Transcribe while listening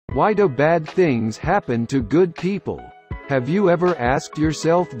Why do bad things happen to good people? Have you ever asked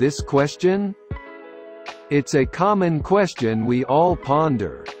yourself this question? It's a common question we all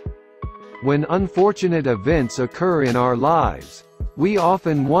ponder. When unfortunate events occur in our lives, we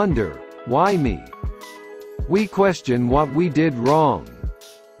often wonder, why me? We question what we did wrong.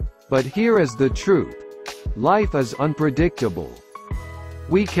 But here is the truth. Life is unpredictable.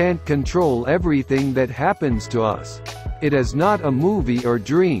 We can't control everything that happens to us. It is not a movie or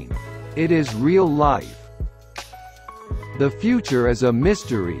dream. It is real life. The future is a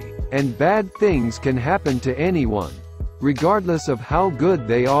mystery, and bad things can happen to anyone, regardless of how good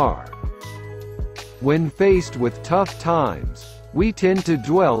they are. When faced with tough times, we tend to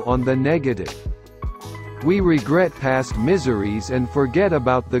dwell on the negative. We regret past miseries and forget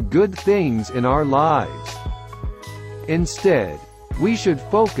about the good things in our lives. Instead, we should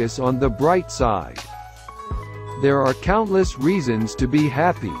focus on the bright side. There are countless reasons to be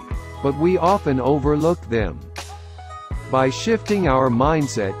happy, but we often overlook them. By shifting our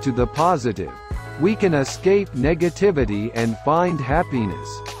mindset to the positive, we can escape negativity and find happiness.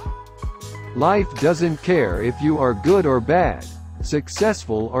 Life doesn't care if you are good or bad,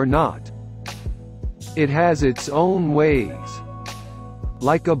 successful or not. It has its own ways.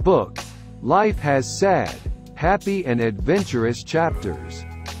 Like a book, life has sad, happy and adventurous chapters.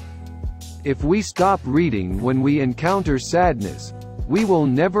 If we stop reading when we encounter sadness, we will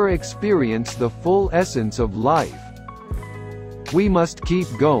never experience the full essence of life. We must keep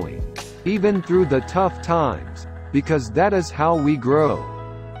going, even through the tough times, because that is how we grow.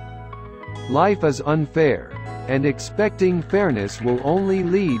 Life is unfair, and expecting fairness will only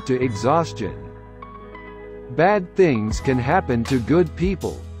lead to exhaustion. Bad things can happen to good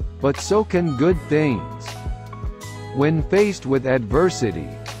people, but so can good things. When faced with adversity,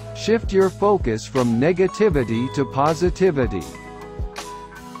 shift your focus from negativity to positivity.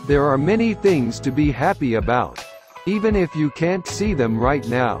 There are many things to be happy about, even if you can't see them right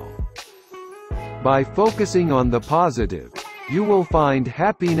now. By focusing on the positive, you will find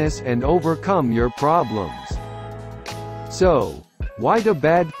happiness and overcome your problems. So, why do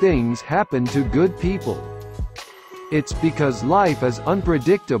bad things happen to good people? It's because life is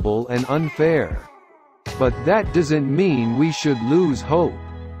unpredictable and unfair. But that doesn't mean we should lose hope.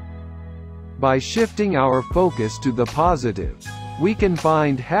 By shifting our focus to the positive, we can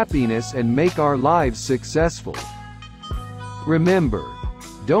find happiness and make our lives successful. Remember,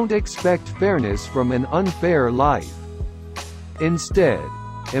 don't expect fairness from an unfair life. Instead,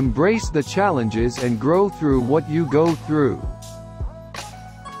 embrace the challenges and grow through what you go through.